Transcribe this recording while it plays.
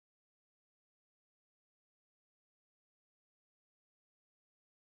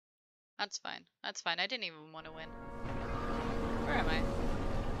That's fine. That's fine. I didn't even want to win. Where am I?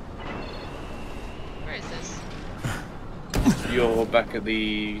 Where is this? You're back at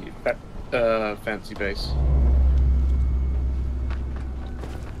the fancy base.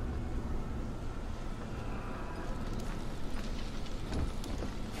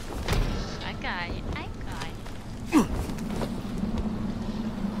 I got it. I got it.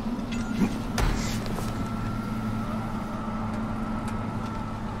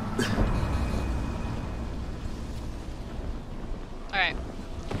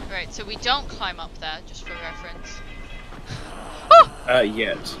 Alright, so we don't climb up there, just for reference.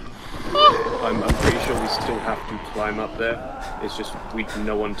 Yet. I'm pretty sure we still have to climb up there. It's just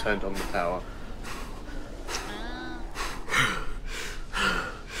no one turned on the power.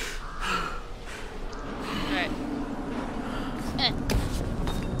 Alright.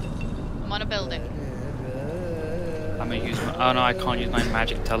 I'm on a building. I'm gonna use my. Oh no, I can't use my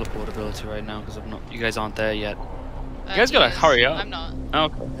magic teleport ability right now because I'm not. You guys aren't there yet. You guys gotta hurry up. I'm not. Oh,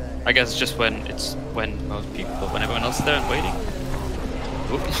 okay. I guess it's just when most people, when everyone else is there and waiting.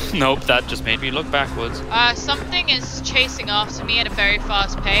 Oop. Nope, that just made me look backwards. Something is chasing after me at a very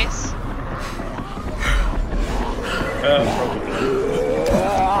fast pace. Probably.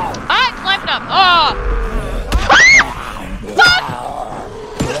 I climbed up. Oh!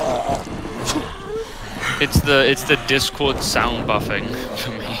 It's the Discord sound buffing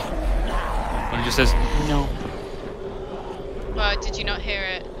for me. When it just says no. Did you not hear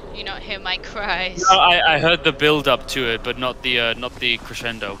it? You not hear my cries? No, I heard the build up to it, but not the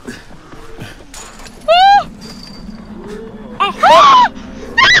crescendo.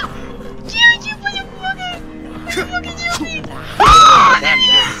 Damn,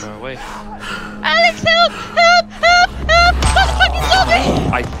 you got far away. Alex, help! Help! Help! Help! Motherfucking zombie!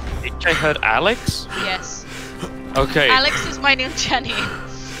 I think I heard Alex? Yes. Okay. Alex is my new Jenny.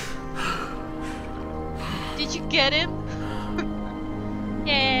 Did you get him?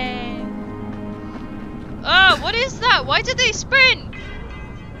 Yay. Oh, what is that? Why did they sprint?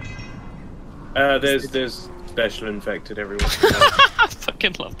 There's special infected everyone. I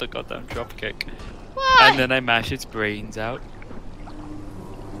fucking love the goddamn dropkick. Why? And then I mash its brains out.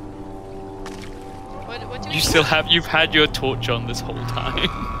 What do we You do? still have, you've had your torch on this whole time.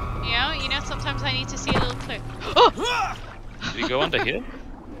 You know, sometimes I need to see a little clip. Oh! Did we go under here?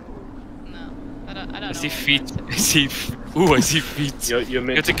 No, I don't know. I see feet. I see. Ooh, I see feet. You're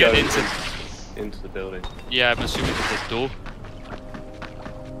meant to get into the building. Yeah, I'm assuming it's a door.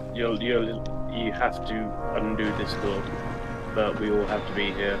 You have to undo this door, but we all have to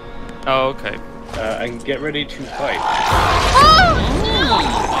be here. Oh, okay. And get ready to fight. Oh!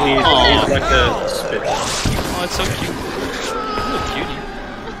 He's like a spit. Oh, it's so cute. Ooh, cutie.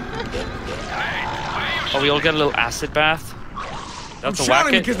 Oh, we all get a little acid bath. That's I'm a whack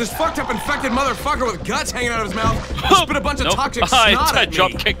shouting it. because this fucked up infected motherfucker with guts hanging out of his mouth spit a bunch of Nope. toxic snot I at me.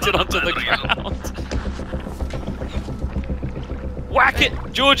 drop kicked it onto the ground. Whack it!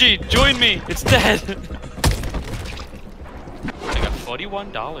 Georgie, join me! It's dead! I got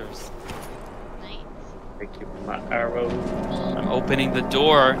 $41. Nice. Thank you, my arrow. I'm opening the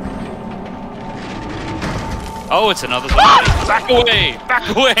door. Oh, it's another zombie. Back away! Back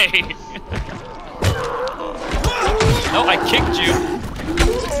away! No, I kicked you.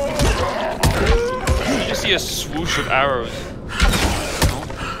 You just see a swoosh of arrows.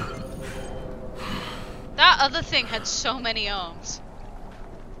 That other thing had so many arms.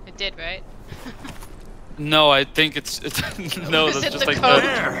 It did, right? No, I think it's no. Is That's it just the like code?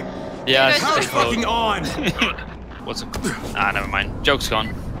 There! yeah. It's Power's just the code. fucking on! What's it? Ah, never mind. Joke's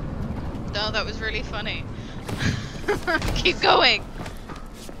gone. No, that was really funny. Keep going.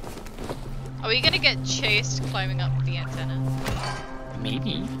 Are we gonna get chased climbing up the antenna?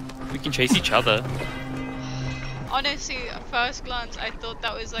 Maybe we can chase each other. Honestly, at first glance, I thought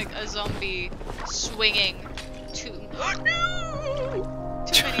that was like a zombie swinging too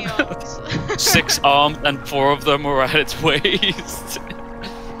many arms. 6 arms and 4 of them were at its waist.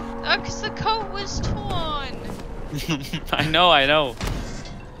 Oh, because the coat was torn. I know.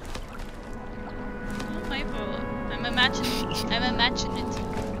 Not my fault. I'm imagining it.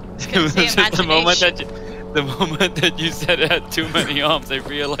 It was just the moment that you said it had too many arms, I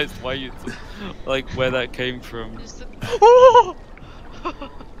realized why you, like, where that came from.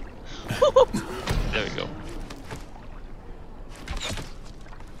 There we go.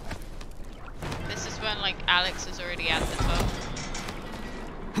 This is when, like, Alex is already at the top.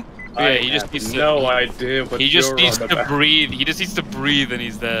 Yeah, he just needs to. No idea what He just you're needs on to about. breathe. He just needs to breathe, and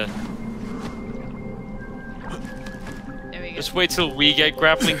he's there. There we go. Just wait till we get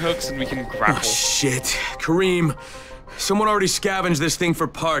grappling hooks and we can Oh grapple. shit. Kareem, Someone already scavenged this thing for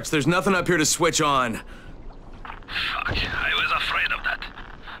parts. There's nothing up here to switch on. Fuck, I was afraid of that.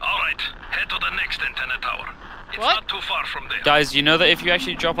 Alright, head to the next antenna tower. It's What? not too far from there. Guys, you know that if you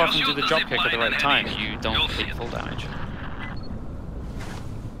actually drop off Just into use the the drop zip kick at the line right and time, heading. you don't You'll take see full it. damage.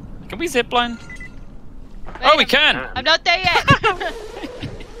 Can we zipline? Oh, we Wait, can! I'm not there yet.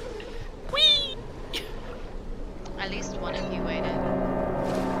 Whee! At least one of you waited.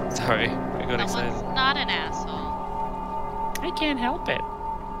 Sorry, I got excited. Someone's not an asshole. I can't help it.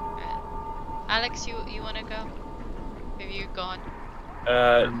 Alex, you wanna go? Have you gone?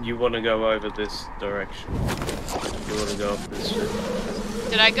 You want to go over this direction. You want to go up this street.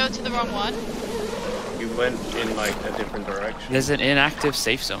 Did I go to the wrong one? You went in like a different direction. There's an inactive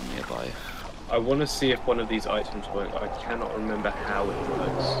safe zone nearby. I want to see if one of these items work. I cannot remember how it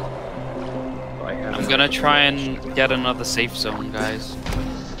works. But I haven't. I'm gonna try and get another safe zone, guys.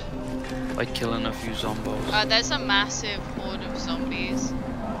 By killing a few zombos. There's a massive horde of zombies.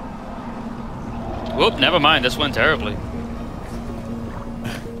 Whoop, never mind, this went terribly.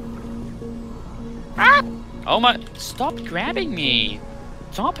 Ah! Oh my, stop grabbing me.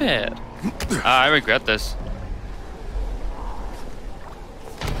 Stop it. I regret this.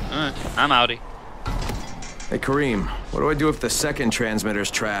 Alright, I'm outie. Hey, Kareem, what do I do if the second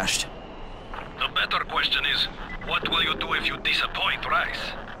transmitter's trashed? The better question is, what will you do if you disappoint Rice?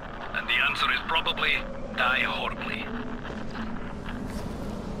 And the answer is probably die horribly.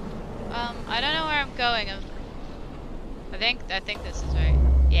 I don't know where I'm going. I think this is right.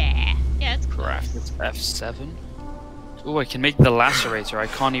 Yeah, it's Correct. close. It's F7. Ooh, I can make the lacerator. I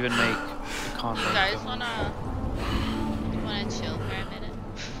can't even make. I can't You make guys them. wanna chill for a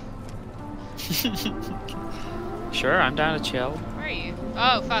minute? Sure, I'm down to chill. Where are you?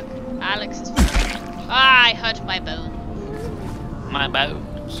 Oh fuck, Alex is. Ah, I hurt my bone. My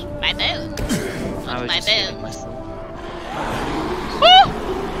bones. My bone. I Not was my just hitting bones. myself. Woo!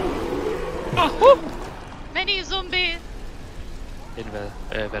 Many zombies.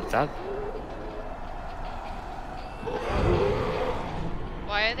 Verdad.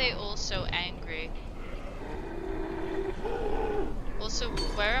 Why are they all so angry? Also,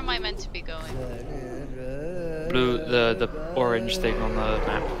 where am I meant to be going? Blue, the orange thing on the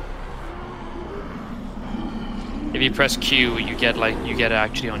map. If you press Q, you get it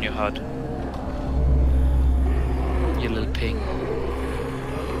actually on your HUD. You little pig.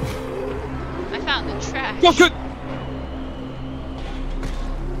 I found the trash. Oh, good.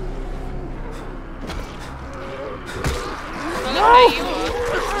 Well, there you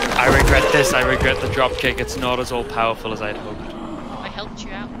are. I regret this. I regret the drop kick. It's not as all powerful as I'd hoped. I helped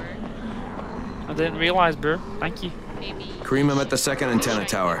you out, Bert. I didn't realize, bro. Thank you. Maybe. Kareem, I'm at the second antenna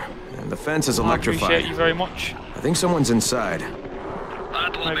tower, and the fence is I electrified. appreciate you very much. I think someone's inside.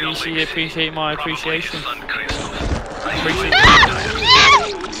 That will Maybe be you a see, big appreciate my Probably appreciation. his son Christoph. Appreciate Ah!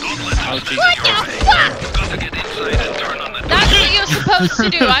 Oh, Jesus What Christ. the fuck? You gotta get inside and turn on the That's what you're supposed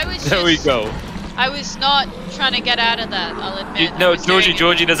to do. I was There we go. I was not trying to get out of that, I'll admit. I No, was doing it.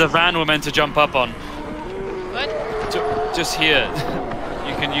 Georgie, there's a van we're meant to jump up on. What? Just here.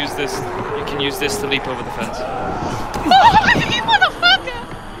 You can use this. You can use this to leap over the fence. Oh, you motherfucker!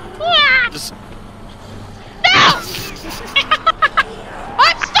 Ah! Just. No!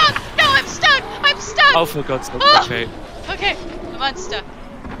 I'm stuck! No, I'm stuck! I'm stuck! Oh, for God's sake. Ah! Okay. Okay, I'm unstuck.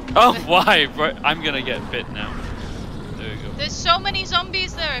 Oh, why? Right, I'm gonna get bit now. There we go. There's so many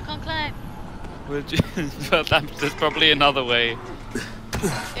zombies there, I can't climb. But there's probably another way. Yeah,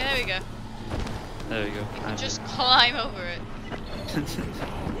 there we go. There we go. You can just climb over it.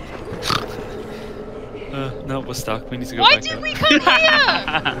 No, we're stuck. We need to go Why back did out. we come here?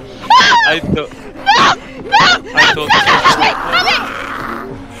 I thought. No! No! I thought.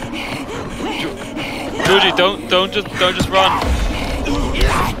 Georgie, don't just run.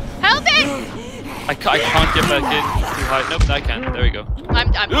 Help it! I can't get back in too high. Nope, I can. There we go. I'm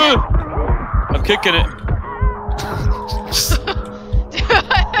Ugh! dead. I'm kicking it.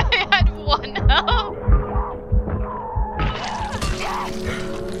 I had one health.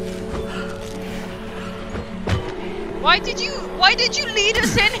 Why did you lead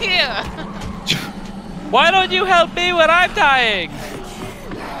us in here? Why don't you help me when I'm dying?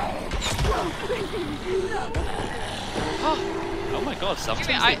 Oh my God! Sometimes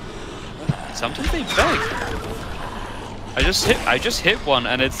they beg. I just hit one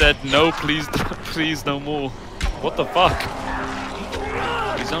and it said no, please, please, no more. What the fuck?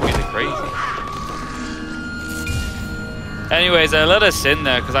 These zombies are crazy. Anyways, I let us in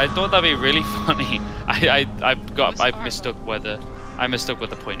there because I thought that'd be really funny. I mistook what the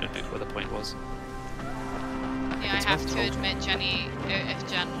point was. Yeah, I have to admit, Jenny, if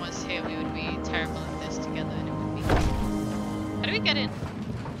Jen was here, we would be terrible at this together, and it would be. do we get in?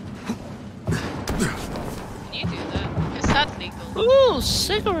 Can you do that? Is that legal? Ooh,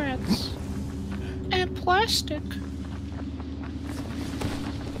 cigarettes and plastic.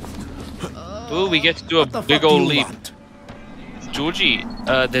 Ooh, we get to do a big old leap. Georgie,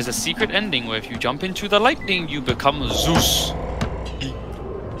 there's a secret ending where if you jump into the lightning, you become Zeus.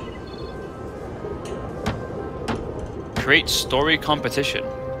 Create story competition.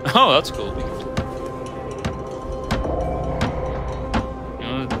 Oh, that's cool. You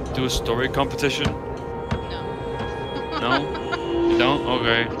wanna do a story competition? No. No? You don't?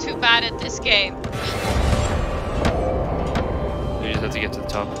 Okay. I'm too bad at this game. You just have to get to the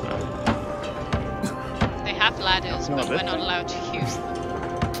top. They have ladders, but we're not allowed to use them.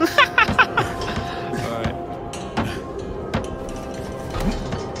 Alright.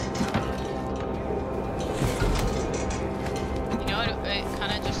 You know, it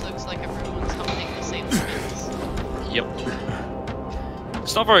kind of just looks like everyone's humping the same things. Yep.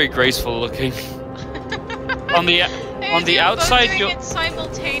 It's not very graceful looking. on the outside, you're you're doing it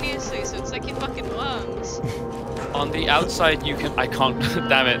simultaneously, so it's like your fucking worms. on the outside. You can. I can't.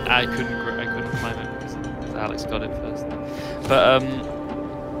 Damn it! I couldn't climb it because Alex got it first. But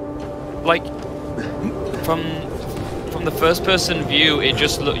like from the first person view, it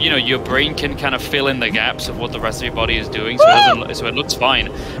just look. You know, your brain can kind of fill in the gaps of what the rest of your body is doing, so it looks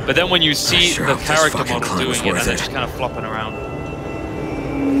fine. But then when you see the character model doing it, and they're just kind of flopping around.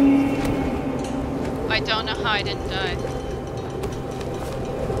 I don't know how I didn't die.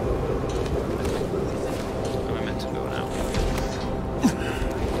 Am I meant to go now?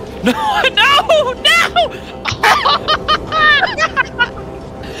 No!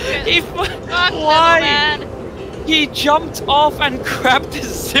 Why? He jumped off and grabbed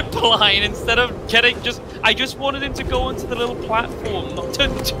his zip line instead of I just wanted him to go onto the little platform, not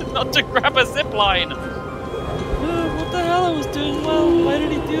to grab a zip line. What the hell? I was doing well. Why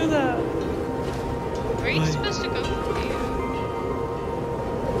did he do that? Where are you supposed to go from here?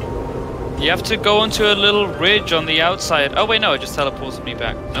 You have to go onto a little ridge on the outside. Oh wait, no, it just teleported me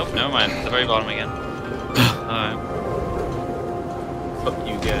back. Nope, never mind. At the very bottom again. Alright. Fuck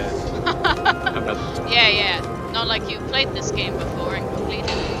you guys. Yeah. Not like you played this game before and completed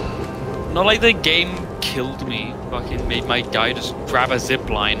it. Not like the game killed me. Fucking made my guy just grab a zip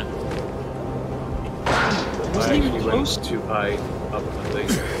line. I actually went too high up the thing.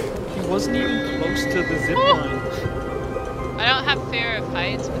 He wasn't even close to the zip line. I don't have fear of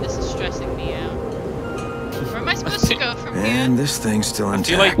heights, but this is stressing me out. Where am I supposed to go from here? And this thing's still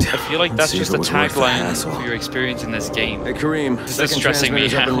intact. I feel like that's just a tagline for your experience in this game. Hey Kareem, This is stressing me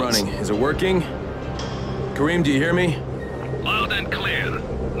transmitter's up and out. running. Is it working? Kareem, do you hear me? Loud and clear.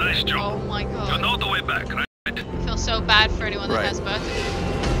 Nice Oh job. my You god. know the way back, right? I feel so bad for anyone that Right. has vertigo.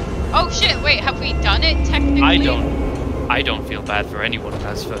 Oh shit, wait, have we done it technically? I don't feel bad for anyone who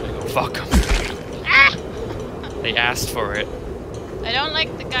has vertigo. Fuck 'em. Ah! They asked for it. I don't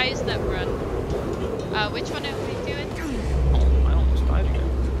like the guys that run. Which one are we doing? Oh, I almost died again.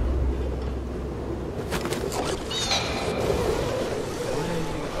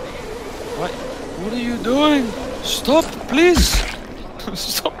 What are you doing? Stop, please!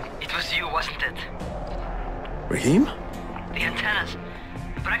 Stop! It was you, wasn't it? Raheem? The antennas.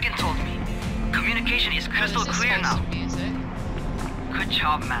 Bracken told me. Communication is crystal clear now. Music. Good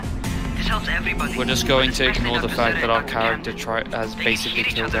job, man. This helps everybody. We're just going to Especially ignore the Dr. fact that our Dr. character has They basically hit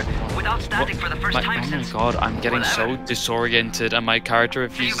each killed other everyone. without static for the first time Oh my since. god, I'm getting so whatever. disoriented and my character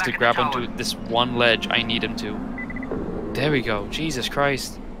refuses back to at the grab tower. onto this one ledge I need him to. There we go. Jesus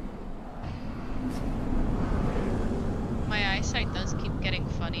Christ. My eyesight does keep getting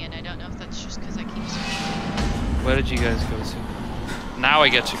funny, and I don't know if that's just because I keep switching. Where did you guys go to? Now I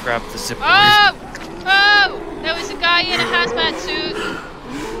get to grab the zip line. Oh! Oh! There was a guy in a hazmat suit.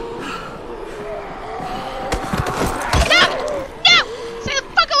 No! No! Stay the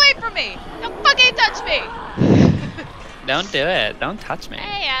fuck away from me! Don't fucking touch me! Don't do it. Don't touch me.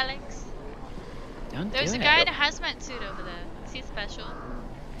 Hey, Alex. Don't There was do a it. guy in a hazmat suit over there. Is he special?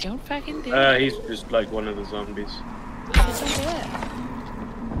 Don't fucking do it. He's just like one of the zombies.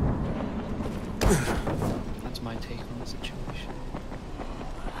 That's my take on the situation.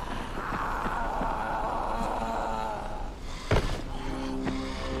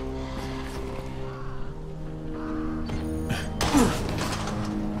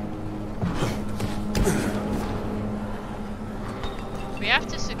 We have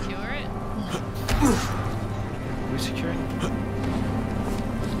to secure it. Are we securing?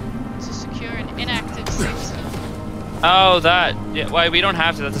 To secure an inactive safe zone. Oh, that. Yeah, well, we don't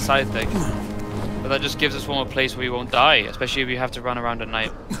have to. That's a side thing. But that just gives us one more place where we won't die, especially if you have to run around at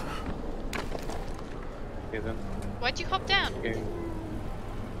night. Okay then. Why'd you hop down? Game.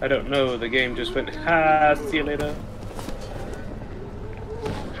 I don't know, the game just went, ha, see you later.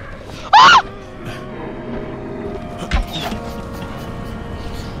 Ah!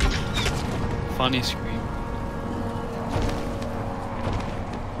 Funny scream.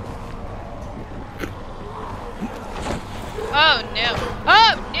 Oh no!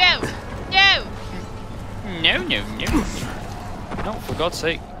 Oh no! No! No, no, no. No, for God's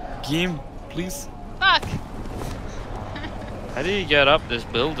sake. Game, please. Fuck! How do you get up this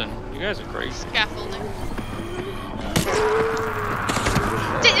building? You guys are crazy. Scaffolding.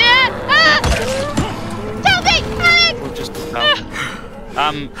 Tell me! We'll just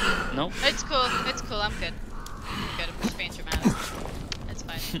no. It's cool. It's cool. I'm good. I'm good. I'm just being dramatic. It's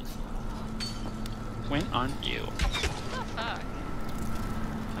fine. When aren't you? Oh fuck.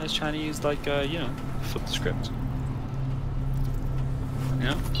 I was trying to use like you know, flip the script.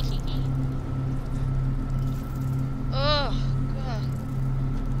 Yeah. Oh god.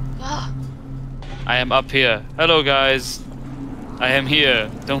 Ah. I am up here. Hello guys. I am here.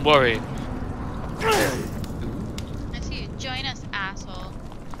 Don't worry. I see you. Join us, asshole.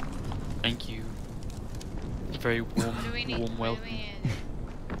 Thank you. Very warm, What do we need? warm What do welcome. we need?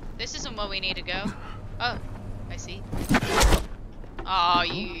 This isn't where we need to go. Oh, I see. Oh,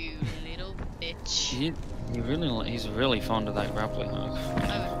 you little bitch. He's really fond of that grappling hook.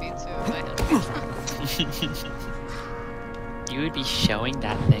 I would be too if I had. You would be showing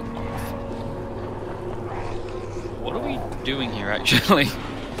that thing off. What are we doing here actually?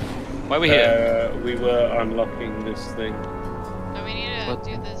 Why are we here? We were unlocking this thing. No, we need to What?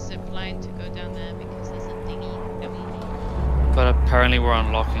 do the zip line to go down there because there's a thingy that we need. But apparently we're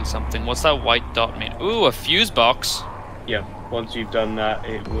unlocking something. What's that white dot mean? Ooh, a fuse box. Yeah, once you've done that,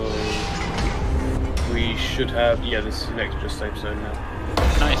 it will... We should have... Yeah, this is an extra safe zone now.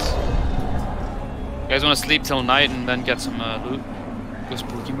 Nice. You guys want to sleep till night and then get some loot? Go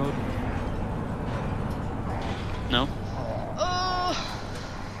spooky mode? No? Oh!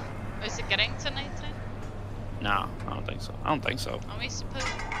 Is it getting to nighttime? No, I don't think so. I don't think so. Are we supposed...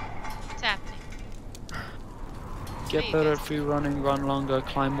 What's happening? Get Hey, better guys. at free running, run longer,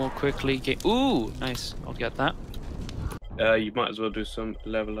 climb more quickly. Get ooh, nice. I'll get that. You might as well do some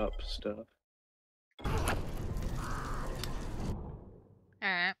level up stuff.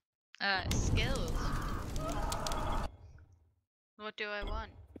 Alright. Skills. What do I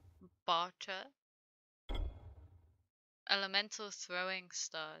want? Barter. Elemental throwing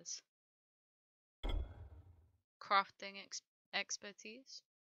stars. Crafting expertise.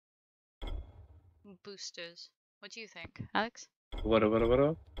 Boosters. What do you think, Alex? What?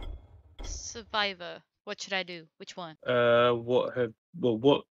 Survivor. What should I do? Which one?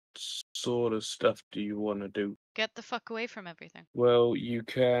 What sort of stuff do you want to do? Get the fuck away from everything. Well, you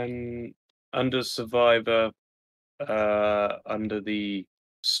can, under Survivor, under the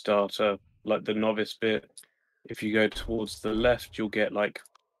starter, like the novice bit, if you go towards the left, you'll get like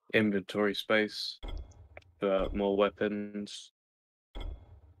inventory space for more weapons.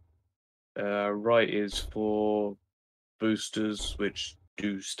 Right is for boosters, which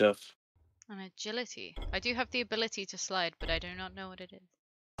do stuff. And agility. I do have the ability to slide, but I do not know what it is.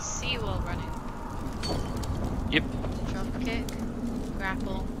 See while running. Yep. Drop kick.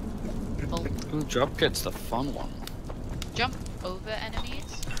 Grapple. Bolt. Ooh, drop kit's the fun one. Jump over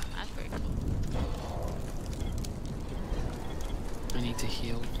enemies. That's pretty cool. I need to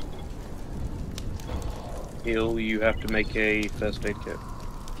heal. Heal, you have to make a first aid kit.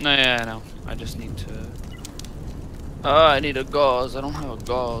 No, yeah, I know. I just need to. I need a gauze. I don't have a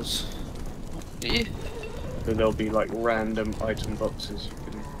gauze. Eh. So there'll be like random item boxes you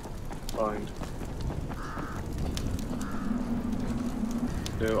can find.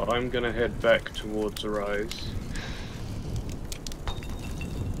 So I'm gonna head back towards Arise.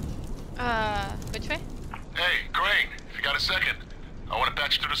 Which way? Hey, Crane, if you got a second, I want to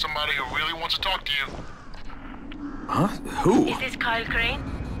patch you through to somebody who really wants to talk to you. Huh? Who? Is this Kyle Crane?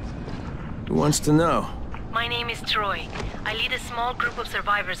 Who wants to know? My name is Troy. I lead a small group of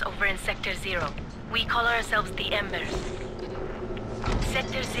survivors over in Sector 0. We call ourselves the Embers.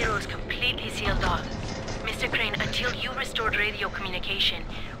 Sector 0 is completely sealed off. Mr. Crane, until you restored radio communication,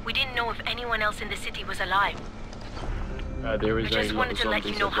 we didn't know if anyone else in the city was alive. There I is just a lot wanted of to let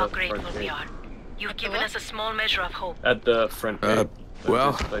you zombies know at how the front grateful we gate. are. You've At the given what? us a small measure of hope. At the front gate. of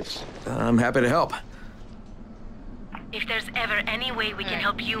well, this place. I'm happy to help. If there's ever any way we can Alright.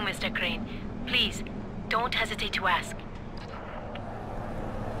 help you, Mr. Crane, please, don't hesitate to ask.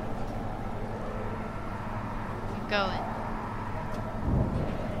 Keep going.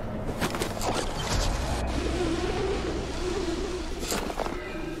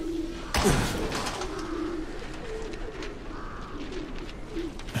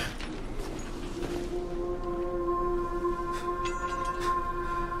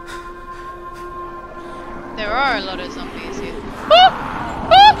 are a lot of zombies here.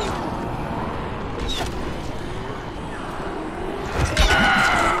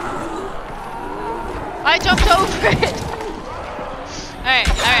 I jumped over it! Alright,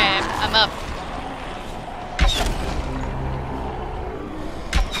 I'm up.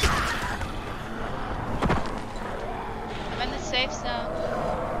 I'm in the safe zone.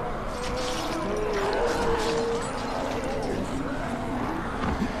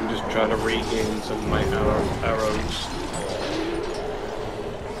 I'm just trying to regain some of my arrows.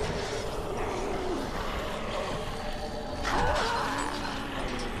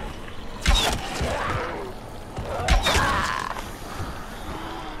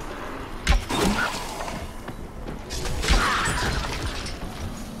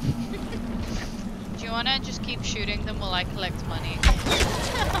 Do you wanna just keep shooting them while I collect money?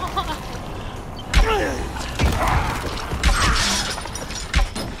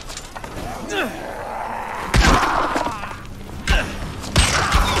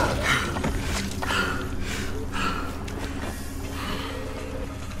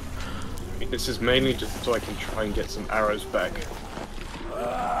 This is mainly just so I can try and get some arrows back.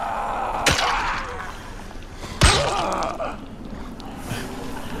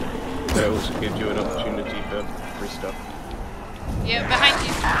 That also gives you an opportunity for free stuff. Yeah, behind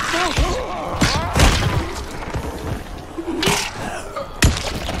you.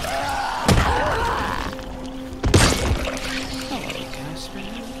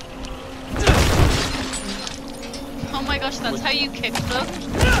 Oh my gosh, that's how you kick them?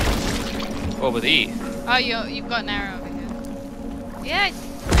 What with E? Oh, you've got an arrow over here. Yeah,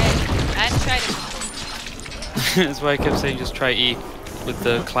 I tried it. That's why I kept saying just try E with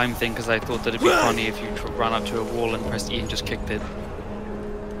the climb thing, because I thought that it'd be funny if you ran up to a wall and pressed E and just kicked it.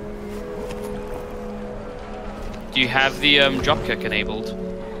 Do you have the drop kick enabled?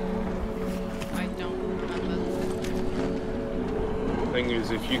 I don't remember. The thing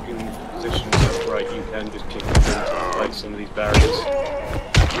is, if you can position yourself right, you can just kick them into like some of these barriers.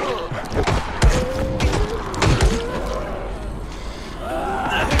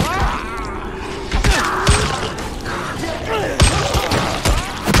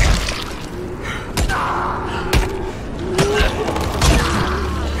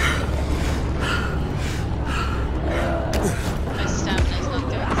 My stamina's not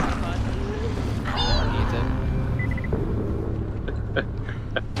doing so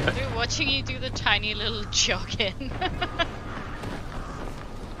far. Dude, watching you do the tiny little jog-in.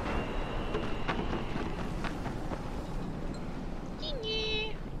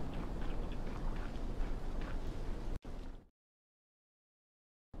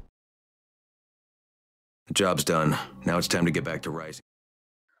 The job's done. Now it's time to get back to Rice.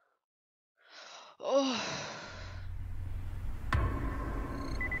 Oh.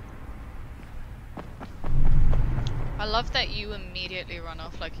 I love that you immediately run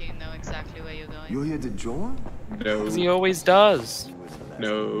off like you know exactly where you're going. You here to join? No. He always does.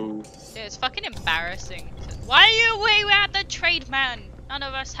 No. Yeah, it's fucking embarrassing. Why are you away at the trade man? None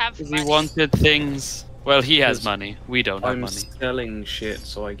of us have Because money. he wanted things. Well, he has money. We don't have I'm money. selling shit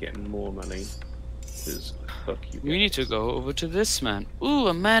so I get more money. Because fuck you. We need to go over to this man. Ooh,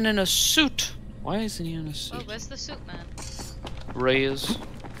 a man in a suit. Why isn't he in a suit? Oh, where's the suit man? Reyes.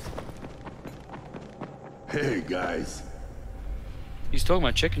 Hey, guys. He's talking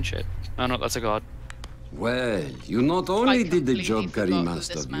about chicken shit. Oh no, that's a god. Well, you not only did the completely job forgot Karim who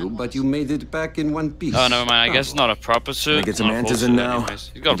asked this of man you, but was. you made it back in one piece. Oh no, man, I guess it's not a proper suit. Can I get some Not a full answers in suit now?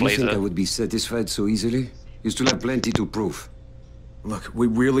 anyways. He's got a Do you think I blazer. would be satisfied so easily? You still have plenty to prove. Look, we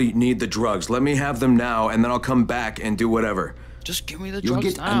really need the drugs. Let me have them now, and then I'll come back and do whatever. Just give me the You'll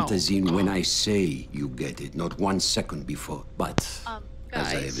drugs get now. antazine when I say you get it, not 1 second before. But, as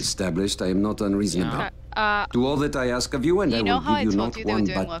I have Guys. established, I am not unreasonable. Yeah. Do all that I ask of you, and I You know will how I give you told not you they were one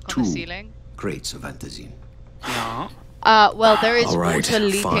doing but work on the 2 ceiling? crates of antazine. Yeah. Well, there is All right, water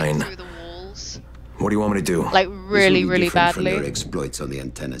leaking fine. through the walls. What do you want me to do? Like, This will really, be really different from badly. your exploits on the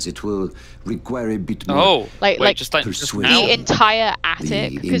antennas. It will require a bit more. Oh, Like- wait, like just persuasion. now? The entire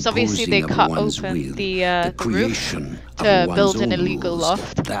attic, The because obviously they imposing cut of one's open will, the roof creation to of one's build an own illegal rules.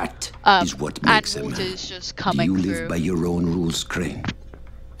 loft. That is what And makes a man. water's just Do coming you through. live by your own rules, Crane?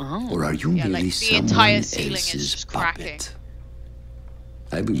 Oh. Or are you Yeah, merely like, the someone entire ceiling is else's just cracking. puppet?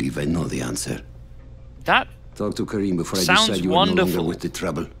 I believe I know the answer. That, Talk to Karim before I Sounds decide you are no wonderful. longer with the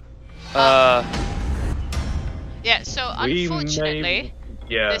trouble. Yeah, so We unfortunately, may-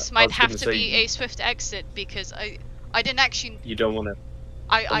 Yeah. this I might was have gonna to say, be a swift exit because I didn't actually You don't want to.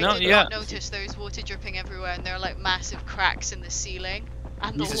 I No, did yeah. not notice there was water dripping everywhere and there are like massive cracks in the ceiling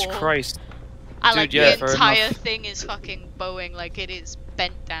and the Jesus wall. Christ. And like Dude, yeah, the fair entire enough. thing is fucking bowing, like it is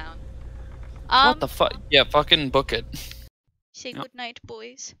bent down. What the fuck? Yeah, fucking book it. Say good night,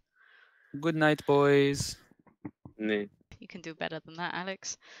 boys. Good night, boys. No. You can do better than that,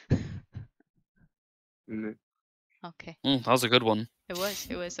 Alex. No. Okay. That was a good one. It was.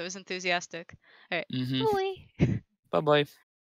 It was enthusiastic. Alright. Mm-hmm. Bye. Bye-bye.